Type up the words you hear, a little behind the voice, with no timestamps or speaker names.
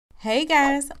Hey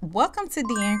guys, welcome to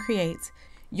DeAnn Creates,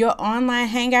 your online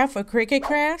hangout for Cricut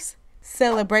crafts,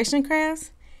 celebration crafts,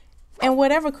 and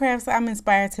whatever crafts I'm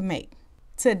inspired to make.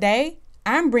 Today,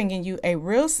 I'm bringing you a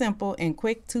real simple and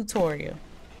quick tutorial.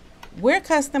 We're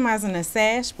customizing a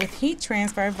sash with heat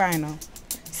transfer vinyl,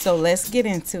 so let's get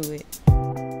into it.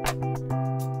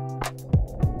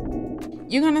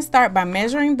 You're going to start by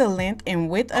measuring the length and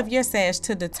width of your sash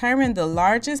to determine the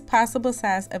largest possible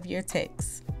size of your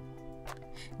text.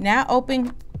 Now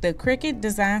open the Cricut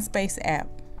Design Space app.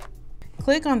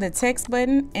 Click on the text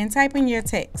button and type in your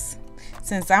text.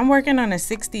 Since I'm working on a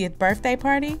 60th birthday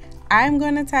party, I'm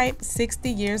going to type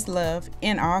 60 years love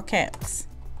in all caps.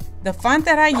 The font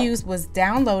that I used was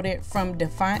downloaded from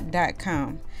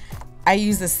defont.com. I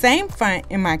use the same font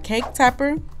in my cake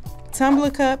topper,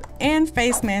 tumbler cup, and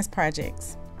face mask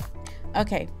projects.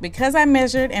 Okay, because I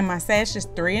measured and my sash is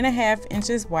 3.5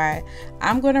 inches wide,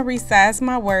 I'm going to resize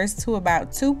my words to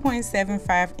about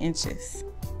 2.75 inches.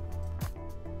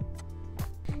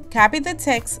 Copy the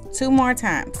text 2 more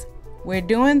times. We're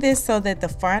doing this so that the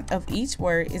font of each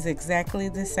word is exactly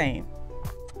the same.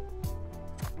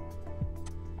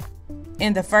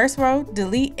 In the first row,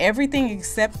 delete everything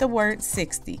except the word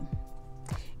 60.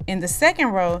 In the second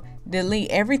row, delete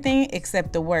everything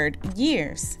except the word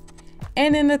years.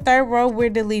 And in the third row, we're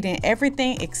deleting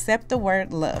everything except the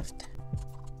word loved.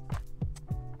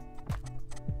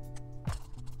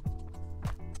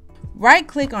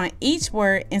 Right-click on each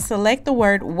word and select the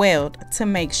word weld to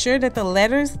make sure that the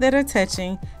letters that are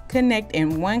touching connect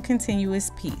in one continuous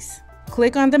piece.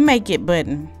 Click on the Make It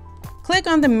button. Click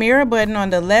on the mirror button on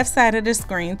the left side of the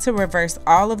screen to reverse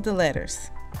all of the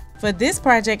letters. For this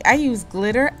project, I used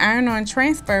glitter iron-on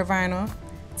transfer vinyl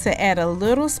to add a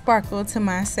little sparkle to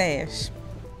my sash.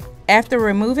 After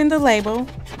removing the label,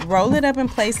 roll it up and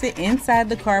place it inside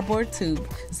the cardboard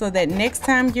tube so that next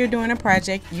time you're doing a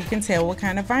project, you can tell what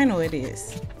kind of vinyl it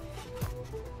is.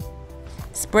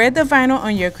 Spread the vinyl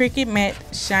on your Cricut mat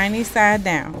shiny side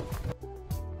down.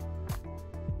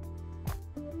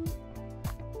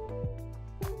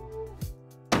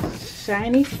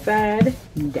 Shiny side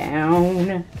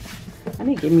down. I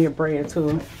need to give me a braid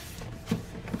tool.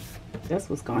 That's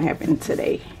what's gonna happen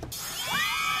today.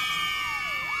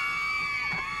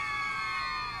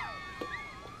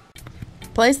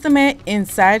 Place the mat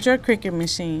inside your Cricut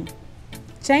machine.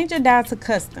 Change your dial to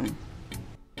custom.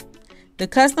 The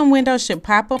custom window should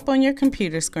pop up on your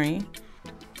computer screen.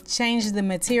 Change the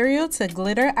material to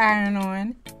glitter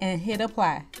iron-on and hit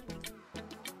apply.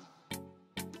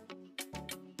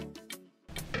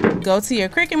 Go to your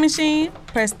Cricut machine,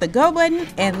 press the go button,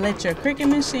 and let your Cricut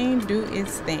machine do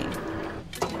its thing.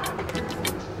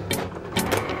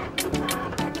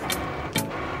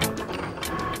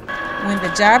 When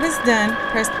the job is done,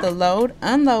 press the load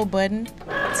unload button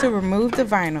to remove the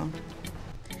vinyl.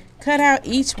 Cut out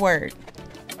each word.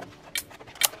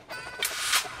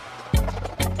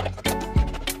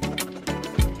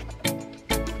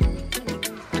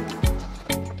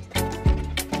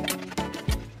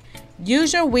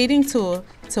 Use your weeding tool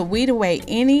to weed away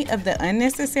any of the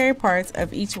unnecessary parts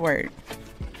of each word.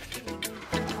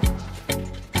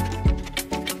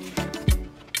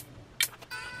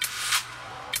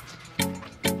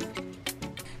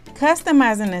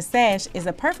 Customizing a sash is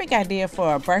a perfect idea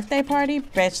for a birthday party,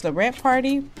 bachelorette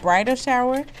party, bridal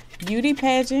shower, beauty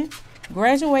pageant,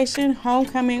 graduation,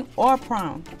 homecoming, or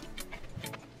prom.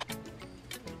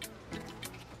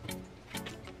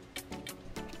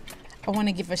 I want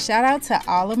to give a shout out to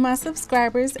all of my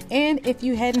subscribers, and if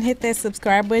you hadn't hit that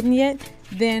subscribe button yet,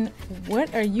 then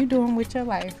what are you doing with your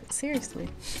life? Seriously.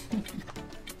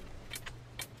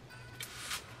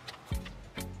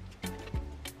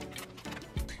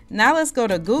 Now let's go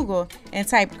to Google and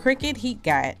type Cricut Heat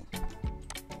Guide.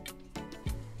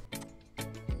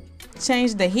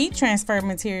 Change the heat transfer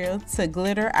material to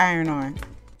glitter iron-on.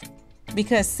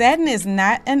 Because satin is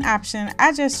not an option,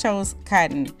 I just chose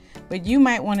cotton, but you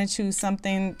might want to choose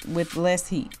something with less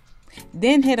heat.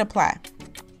 Then hit apply.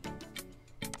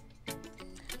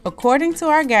 According to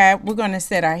our guide, we're going to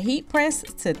set our heat press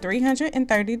to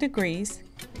 330 degrees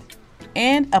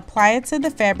and apply it to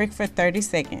the fabric for 30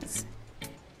 seconds.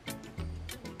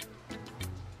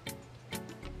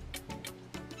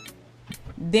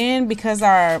 Then, because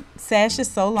our sash is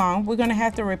so long, we're going to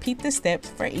have to repeat the steps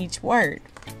for each word.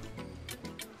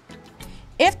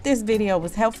 If this video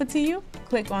was helpful to you,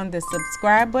 click on the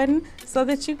subscribe button so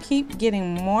that you keep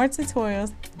getting more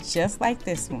tutorials just like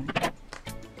this one.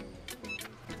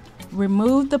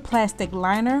 Remove the plastic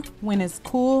liner when it's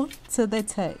cool to the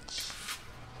touch.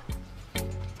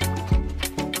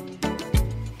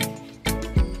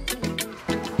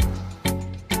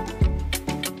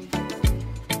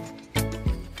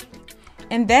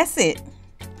 And that's it.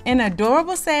 An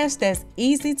adorable sash that's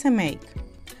easy to make.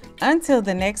 Until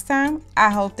the next time,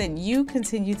 I hope that you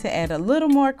continue to add a little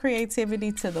more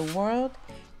creativity to the world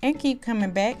and keep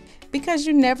coming back because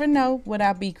you never know what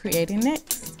I'll be creating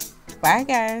next. Bye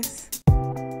guys.